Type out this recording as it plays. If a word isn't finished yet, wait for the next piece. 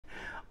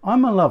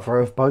I'm a lover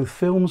of both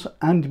films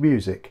and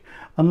music,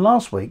 and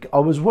last week I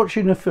was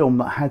watching a film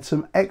that had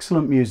some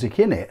excellent music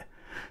in it,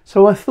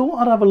 so I thought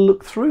I'd have a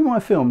look through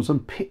my films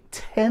and pick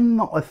 10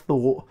 that I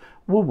thought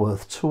were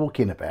worth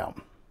talking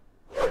about.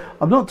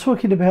 I'm not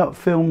talking about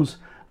films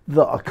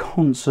that are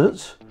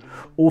concerts,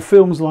 or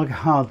films like A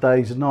Hard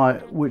Day's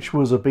Night, which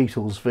was a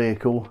Beatles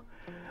vehicle,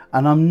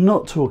 and I'm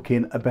not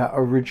talking about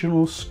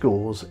original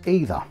scores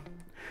either,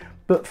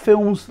 but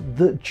films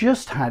that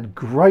just had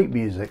great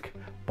music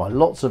by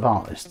lots of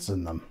artists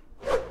in them.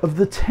 Of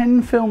the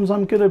 10 films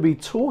I'm going to be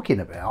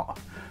talking about,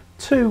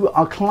 2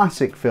 are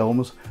classic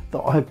films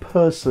that I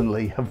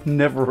personally have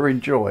never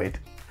enjoyed.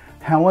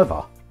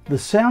 However, the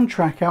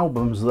soundtrack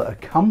albums that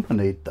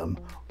accompanied them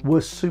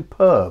were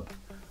superb.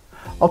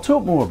 I'll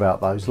talk more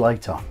about those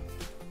later.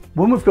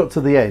 When we've got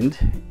to the end,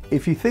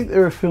 if you think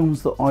there are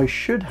films that I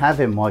should have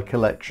in my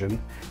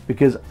collection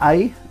because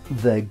A,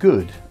 they're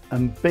good,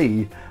 and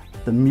B,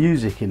 the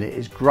music in it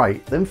is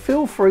great, then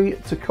feel free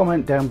to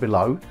comment down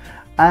below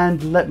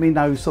and let me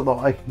know so that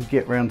I can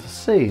get round to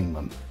seeing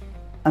them.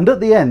 And at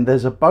the end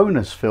there's a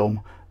bonus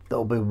film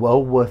that'll be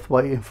well worth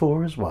waiting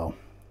for as well.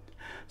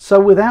 So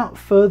without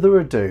further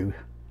ado,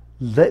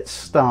 let's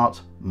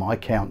start my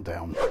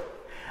countdown.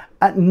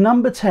 At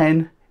number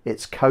 10,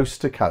 it's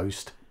Coast to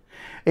Coast.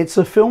 It's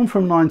a film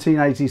from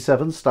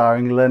 1987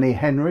 starring Lenny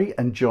Henry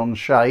and John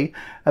Shea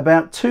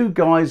about 2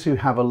 guys who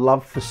have a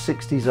love for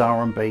 60s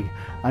R&B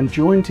and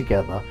join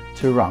together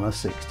to run a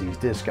 60s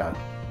disco.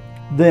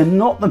 They're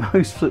not the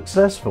most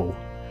successful,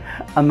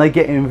 and they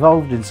get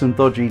involved in some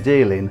dodgy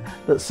dealing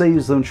that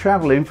sees them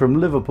travelling from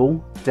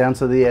Liverpool down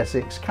to the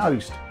Essex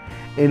coast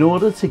in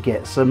order to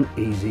get some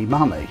easy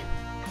money.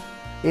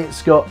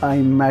 It's got a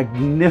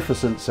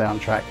magnificent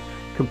soundtrack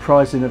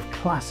comprising of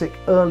classic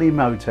early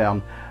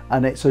Motown,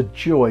 and it's a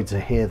joy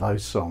to hear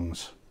those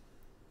songs.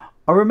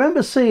 I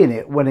remember seeing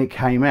it when it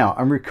came out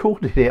and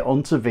recorded it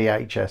onto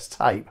VHS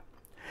tape,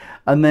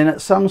 and then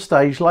at some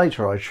stage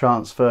later I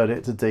transferred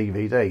it to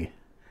DVD.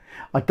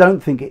 I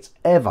don't think it's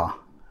ever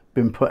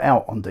been put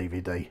out on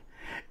DVD.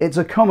 It's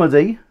a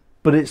comedy,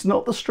 but it's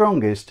not the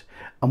strongest,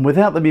 and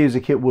without the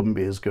music it wouldn't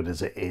be as good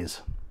as it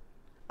is.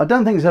 I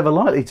don't think it's ever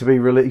likely to be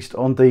released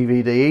on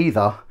DVD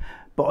either,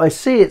 but I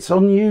see it's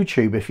on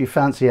YouTube if you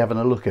fancy having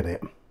a look at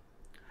it.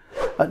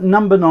 At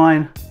number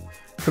 9,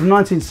 from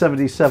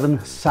 1977,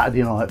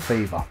 Saturday Night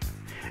Fever.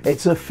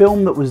 It's a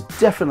film that was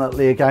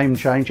definitely a game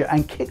changer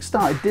and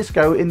kick-started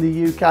disco in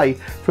the UK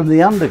from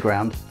the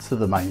underground to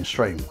the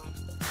mainstream.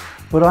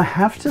 But I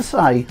have to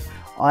say,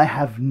 I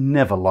have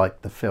never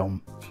liked the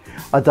film.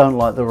 I don't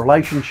like the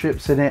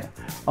relationships in it,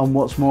 and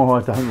what's more,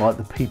 I don't like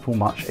the people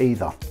much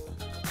either.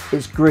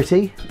 It's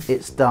gritty,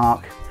 it's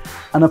dark,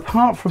 and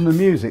apart from the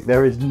music,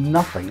 there is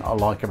nothing I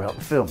like about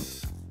the film.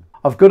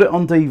 I've got it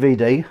on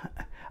DVD,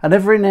 and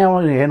every now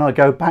and again I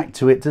go back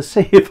to it to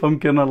see if I'm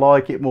going to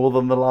like it more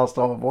than the last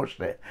time I've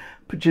watched it.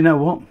 But you know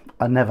what?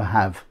 I never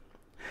have.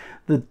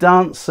 The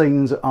dance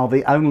scenes are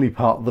the only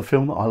part of the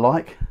film that I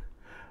like,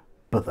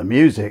 but the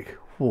music,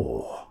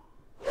 whoa.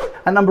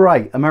 At number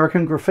 8,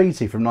 American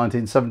Graffiti from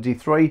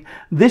 1973.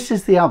 This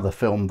is the other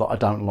film that I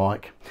don't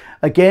like.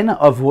 Again,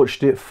 I've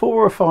watched it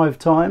 4 or 5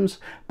 times,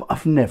 but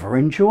I've never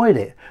enjoyed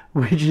it,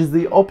 which is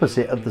the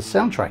opposite of the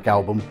soundtrack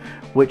album,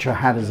 which I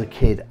had as a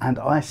kid and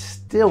I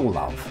still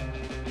love.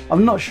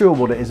 I'm not sure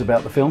what it is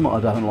about the film that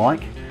I don't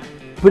like,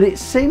 but it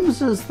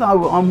seems as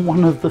though I'm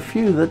one of the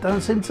few that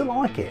don't seem to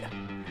like it.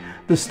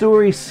 The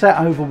story is set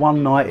over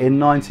one night in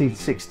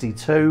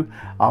 1962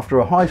 after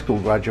a high school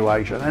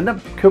graduation, and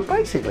it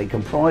basically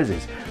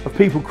comprises of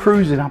people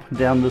cruising up and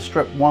down the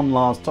strip one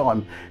last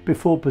time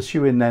before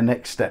pursuing their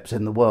next steps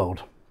in the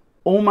world.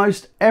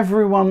 Almost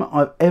everyone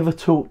I've ever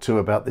talked to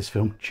about this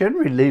film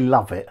generally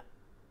love it.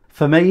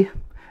 For me,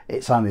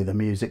 it's only the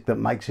music that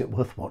makes it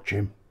worth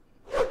watching.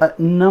 At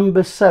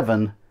number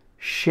 7,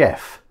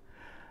 Chef.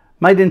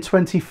 Made in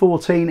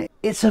 2014,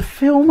 it's a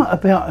film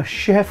about a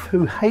chef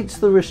who hates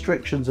the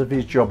restrictions of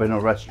his job in a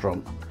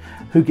restaurant,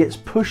 who gets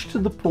pushed to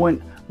the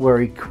point where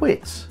he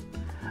quits,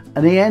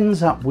 and he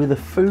ends up with a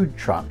food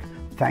truck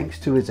thanks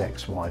to his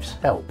ex-wife's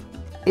help.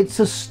 It's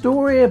a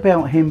story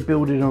about him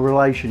building a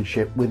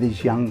relationship with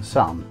his young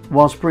son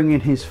whilst bringing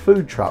his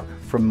food truck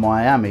from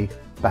Miami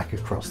back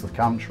across the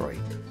country.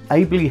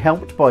 Ably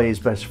helped by his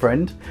best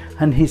friend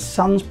and his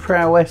son's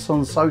prowess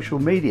on social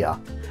media,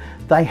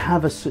 they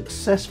have a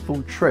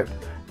successful trip,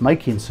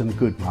 making some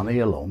good money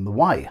along the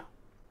way.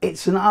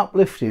 It's an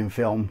uplifting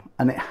film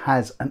and it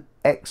has an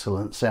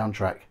excellent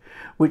soundtrack,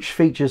 which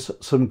features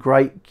some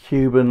great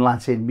Cuban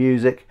Latin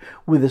music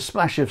with a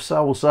splash of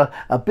salsa,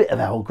 a bit of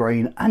Al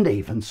Green and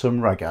even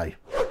some reggae.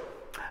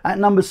 At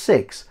number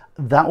 6,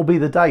 That'll Be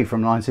the Day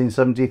from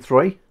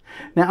 1973.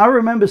 Now I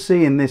remember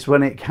seeing this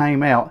when it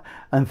came out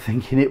and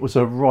thinking it was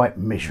a right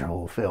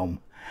miserable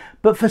film,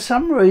 but for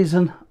some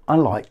reason I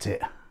liked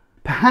it.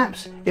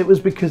 Perhaps it was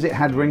because it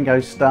had Ringo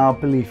Starr,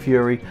 Billy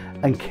Fury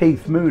and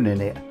Keith Moon in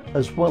it,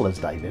 as well as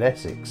David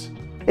Essex.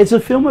 It's a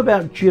film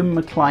about Jim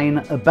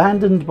McClane,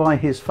 abandoned by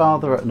his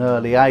father at an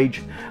early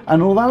age,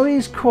 and although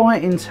he's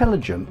quite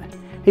intelligent,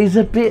 he's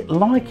a bit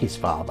like his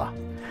father,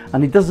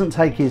 and he doesn't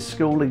take his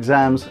school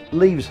exams,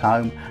 leaves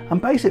home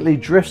and basically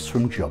drifts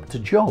from job to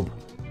job.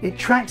 It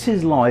tracks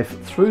his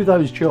life through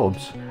those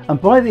jobs,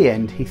 and by the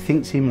end he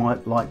thinks he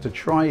might like to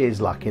try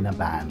his luck in a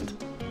band.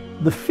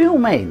 The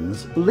film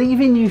ends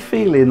leaving you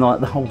feeling like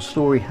the whole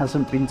story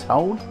hasn't been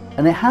told,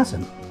 and it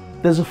hasn't.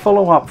 There's a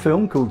follow-up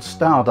film called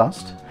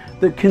Stardust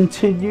that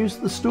continues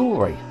the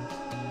story.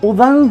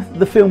 Although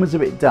the film is a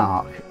bit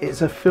dark,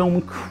 it's a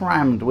film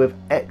crammed with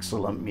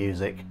excellent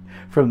music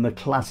from the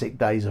classic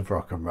days of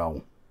rock and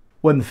roll.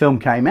 When the film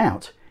came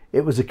out,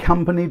 it was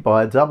accompanied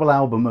by a double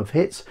album of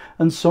hits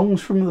and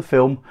songs from the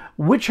film,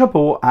 which I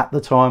bought at the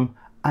time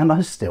and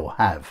I still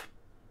have.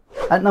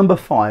 At number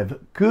 5,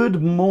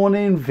 Good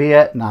Morning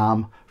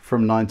Vietnam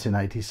from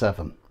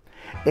 1987.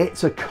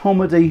 It's a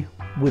comedy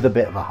with a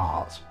bit of a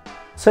heart.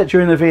 Set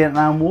during the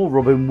Vietnam War,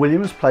 Robin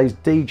Williams plays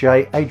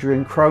DJ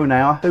Adrian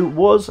Cronauer, who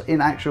was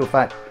in actual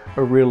fact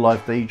a real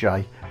life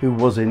DJ who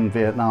was in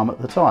Vietnam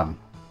at the time.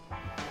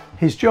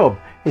 His job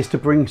is to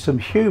bring some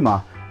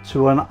humour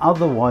to an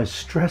otherwise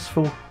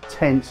stressful,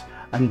 tense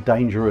and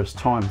dangerous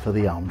time for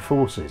the armed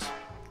forces.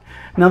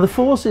 Now the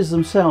forces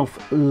themselves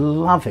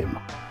love him,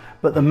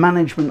 but the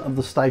management of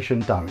the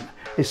station don't,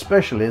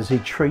 especially as he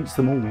treats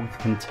them all with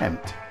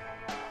contempt.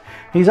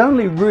 He's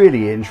only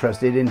really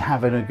interested in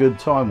having a good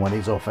time when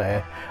he's off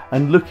air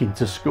and looking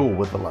to score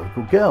with the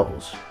local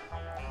girls.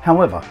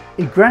 However,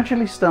 he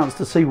gradually starts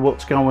to see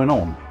what's going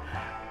on,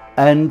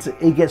 and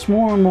he gets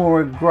more and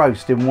more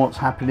engrossed in what's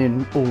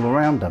happening all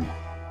around him.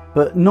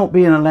 But not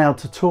being allowed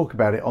to talk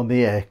about it on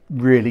the air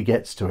really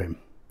gets to him.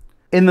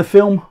 In the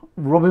film,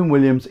 Robin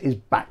Williams is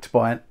backed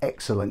by an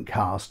excellent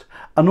cast,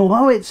 and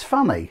although it's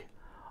funny,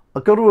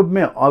 I've got to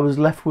admit I was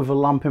left with a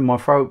lump in my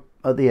throat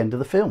at the end of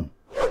the film.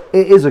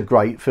 It is a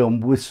great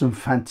film with some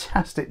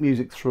fantastic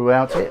music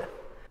throughout it,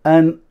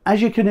 and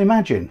as you can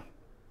imagine,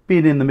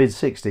 being in the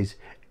mid-60s,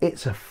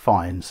 it's a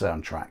fine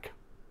soundtrack.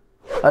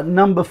 At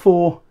number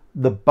 4,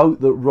 The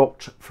Boat That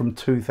Rocked from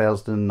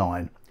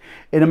 2009.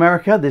 In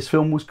America, this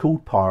film was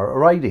called Pirate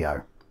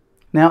Radio.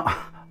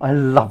 Now, I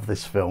love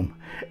this film,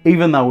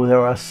 even though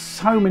there are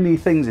so many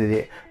things in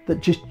it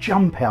that just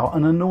jump out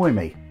and annoy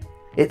me.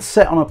 It's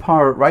set on a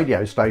pirate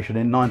radio station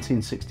in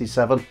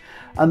 1967,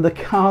 and the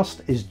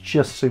cast is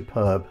just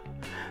superb.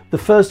 The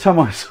first time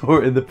I saw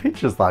it in the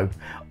pictures though,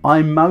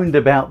 I moaned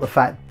about the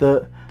fact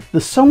that the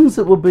songs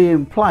that were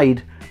being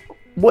played,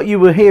 what you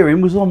were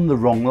hearing was on the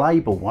wrong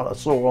label, what I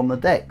saw on the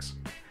decks.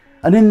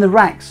 And in the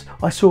racks,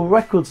 I saw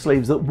record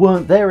sleeves that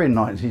weren't there in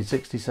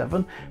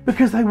 1967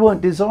 because they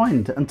weren't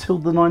designed until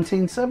the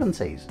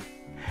 1970s.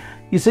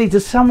 You see, to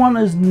someone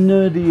as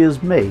nerdy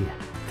as me,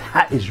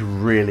 that is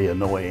really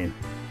annoying.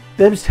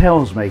 Debs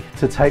tells me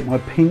to take my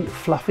pink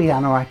fluffy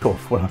anorak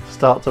off when I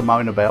start to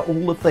moan about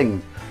all the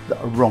things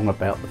that are wrong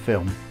about the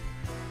film.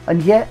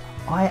 And yet,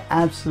 I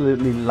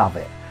absolutely love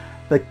it.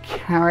 The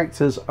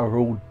characters are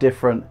all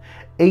different,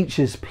 each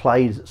is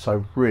played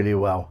so really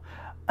well,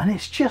 and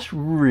it's just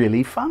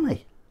really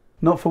funny.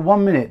 Not for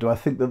 1 minute do I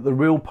think that the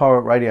real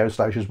pirate radio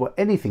stations were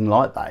anything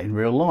like that in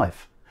real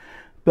life.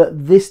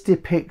 But this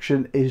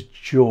depiction is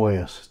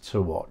joyous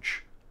to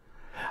watch.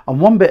 And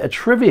one bit of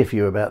trivia for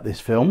you about this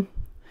film,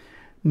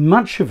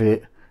 much of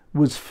it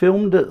was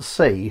filmed at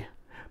sea,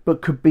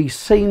 but could be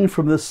seen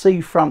from the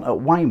seafront at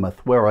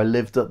Weymouth, where I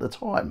lived at the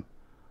time.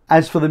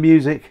 As for the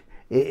music,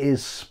 it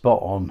is spot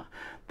on.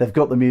 They've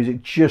got the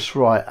music just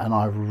right, and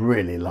I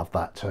really love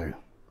that too.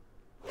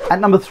 At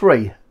number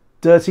 3,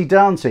 Dirty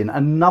Dancing,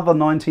 another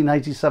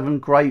 1987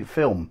 great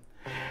film.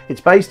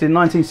 It's based in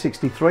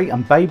 1963,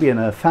 and Baby and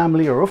her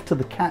family are off to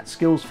the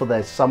Catskills for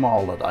their summer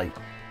holiday.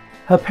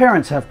 Her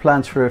parents have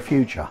plans for her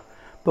future,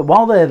 but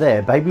while they're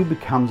there, Baby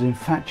becomes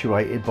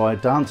infatuated by a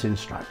dance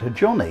instructor,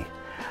 Johnny,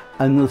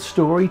 and the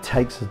story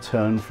takes a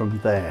turn from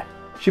there.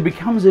 She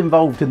becomes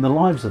involved in the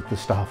lives of the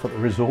staff at the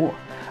resort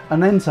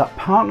and ends up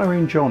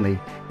partnering Johnny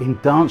in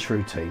dance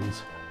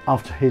routines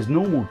after his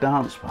normal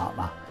dance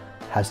partner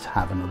has to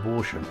have an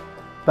abortion.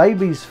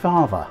 Baby's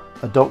father,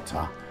 a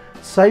doctor,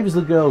 saves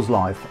the girl's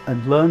life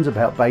and learns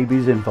about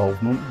Baby's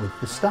involvement with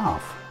the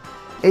staff.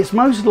 It's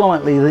most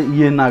likely that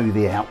you know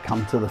the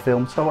outcome to the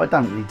film, so I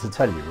don't need to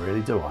tell you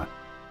really, do I?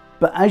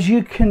 But as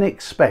you can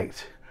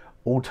expect,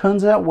 all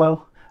turns out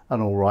well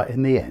and all right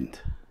in the end.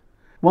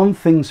 One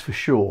thing's for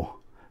sure,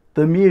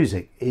 the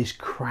music is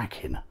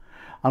cracking,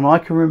 and I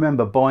can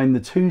remember buying the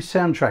 2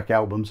 soundtrack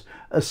albums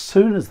as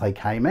soon as they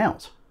came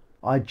out.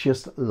 I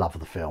just love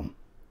the film.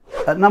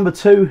 At number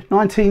 2,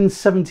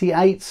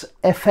 1978's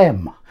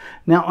FM.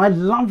 Now I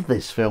love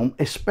this film,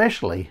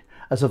 especially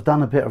as I've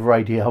done a bit of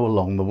radio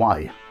along the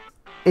way.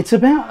 It's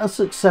about a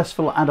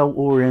successful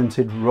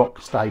adult-oriented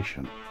rock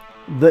station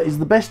that is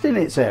the best in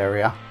its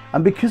area,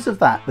 and because of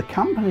that, the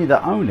company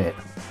that own it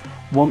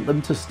want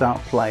them to start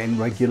playing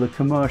regular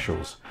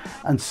commercials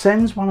and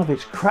sends one of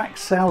its crack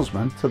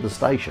salesmen to the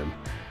station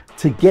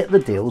to get the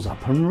deals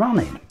up and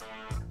running.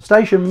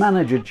 Station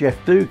manager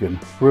Jeff Dugan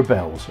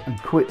rebels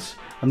and quits,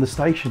 and the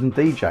station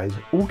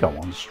DJs all go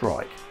on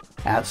strike.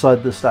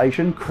 Outside the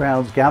station,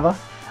 crowds gather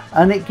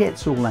and it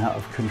gets all out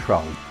of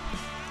control.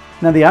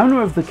 Now the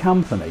owner of the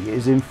company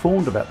is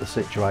informed about the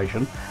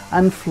situation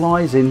and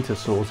flies in to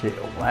sort it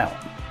all out.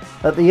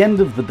 At the end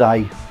of the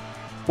day,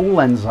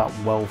 all ends up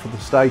well for the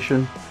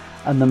station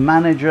and the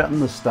manager and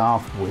the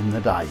staff win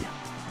the day.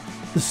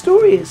 The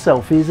story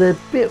itself is a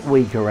bit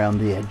weak around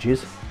the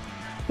edges,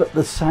 but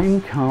the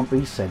same can't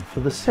be said for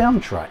the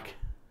soundtrack.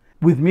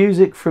 With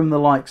music from the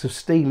likes of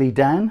Steely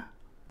Dan,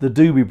 the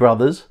Doobie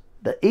Brothers,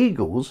 the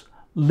Eagles,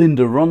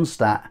 Linda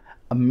Ronstadt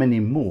and many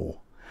more,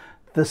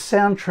 the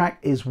soundtrack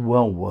is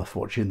well worth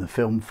watching the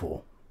film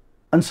for.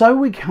 And so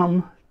we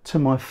come to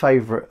my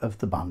favourite of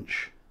the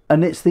bunch,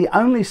 and it's the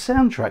only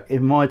soundtrack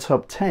in my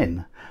top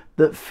 10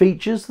 that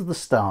features the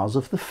stars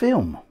of the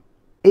film.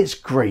 It's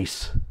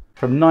Grease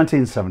from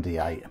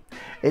 1978.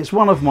 It's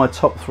one of my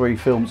top 3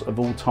 films of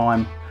all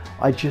time.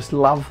 I just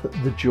love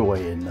the joy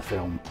in the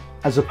film.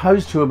 As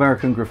opposed to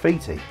American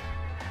Graffiti,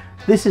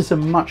 this is a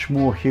much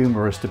more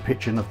humorous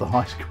depiction of the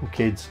high school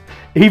kids,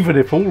 even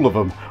if all of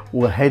them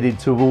were headed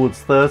towards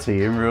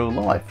 30 in real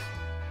life.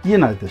 You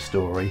know the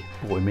story.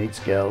 Boy meets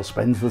girl,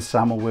 spends the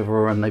summer with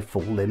her and they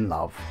fall in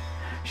love.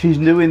 She's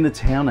new in the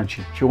town and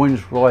she joins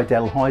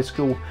Rydell High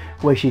School,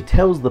 where she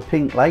tells the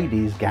Pink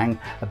Ladies gang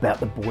about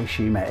the boy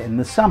she met in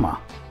the summer.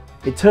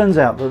 It turns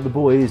out that the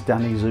boy is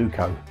Danny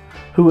Zuko,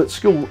 who at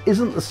school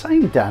isn't the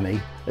same Danny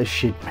as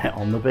she'd met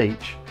on the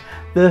beach.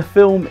 The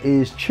film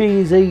is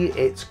cheesy,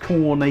 it's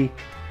corny,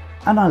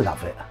 and I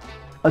love it.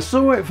 I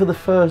saw it for the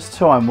first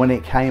time when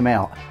it came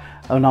out,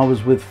 and I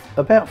was with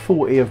about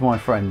 40 of my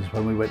friends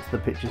when we went to the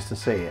pictures to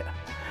see it.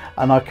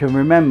 And I can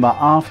remember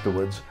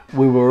afterwards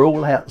we were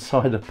all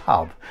outside a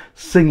pub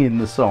singing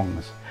the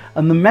songs,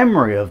 and the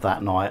memory of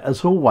that night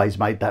has always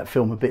made that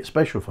film a bit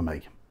special for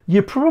me.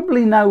 You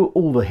probably know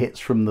all the hits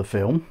from the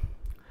film,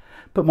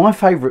 but my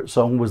favourite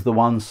song was the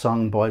one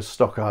sung by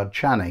Stockard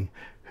Channing,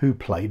 who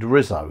played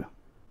Rizzo.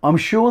 I'm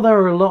sure there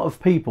are a lot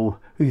of people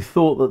who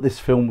thought that this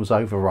film was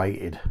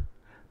overrated,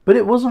 but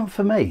it wasn't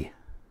for me.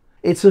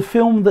 It's a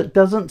film that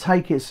doesn't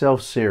take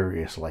itself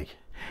seriously.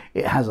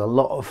 It has a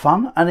lot of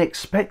fun and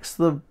expects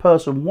the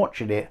person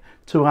watching it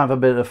to have a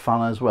bit of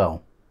fun as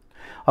well.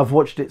 I've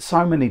watched it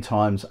so many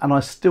times and I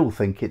still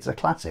think it's a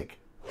classic.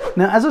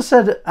 Now, as I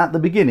said at the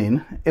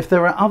beginning, if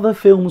there are other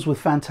films with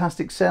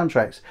fantastic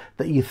soundtracks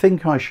that you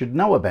think I should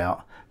know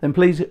about, then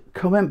please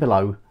comment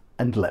below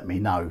and let me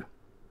know.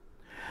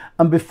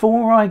 And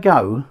before I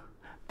go,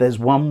 there's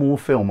one more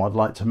film I'd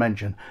like to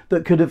mention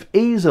that could have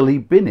easily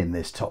been in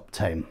this top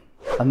 10,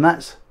 and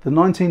that's the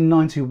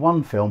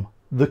 1991 film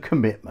The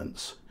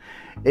Commitments.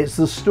 It's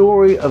the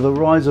story of the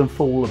rise and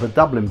fall of a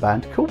Dublin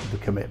band called The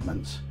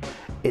Commitments.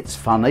 It's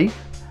funny,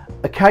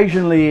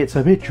 occasionally it's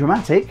a bit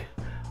dramatic,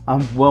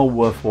 and well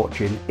worth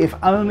watching, if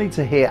only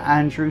to hear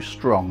Andrew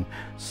Strong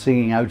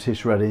singing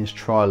Otis Redding's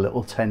Try a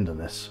Little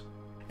Tenderness.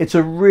 It's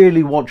a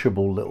really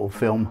watchable little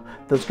film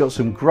that's got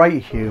some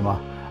great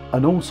humour,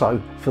 and also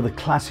for the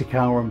classic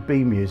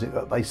R&B music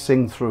that they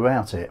sing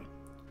throughout it.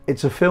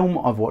 It's a film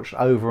I've watched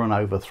over and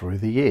over through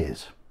the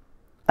years.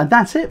 And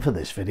that's it for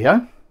this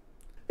video.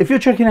 If you're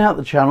checking out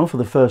the channel for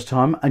the first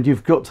time and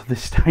you've got to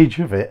this stage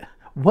of it,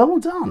 well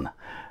done.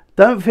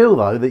 Don't feel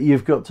though that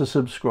you've got to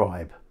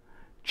subscribe.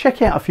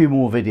 Check out a few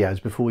more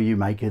videos before you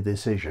make a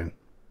decision.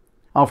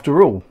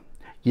 After all,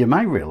 you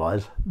may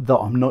realise that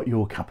I'm not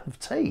your cup of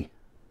tea.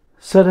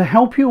 So to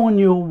help you on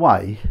your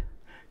way,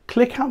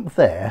 click up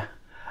there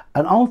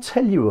and I'll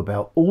tell you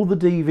about all the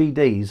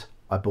DVDs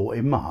I bought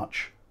in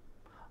March.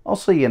 I'll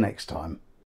see you next time.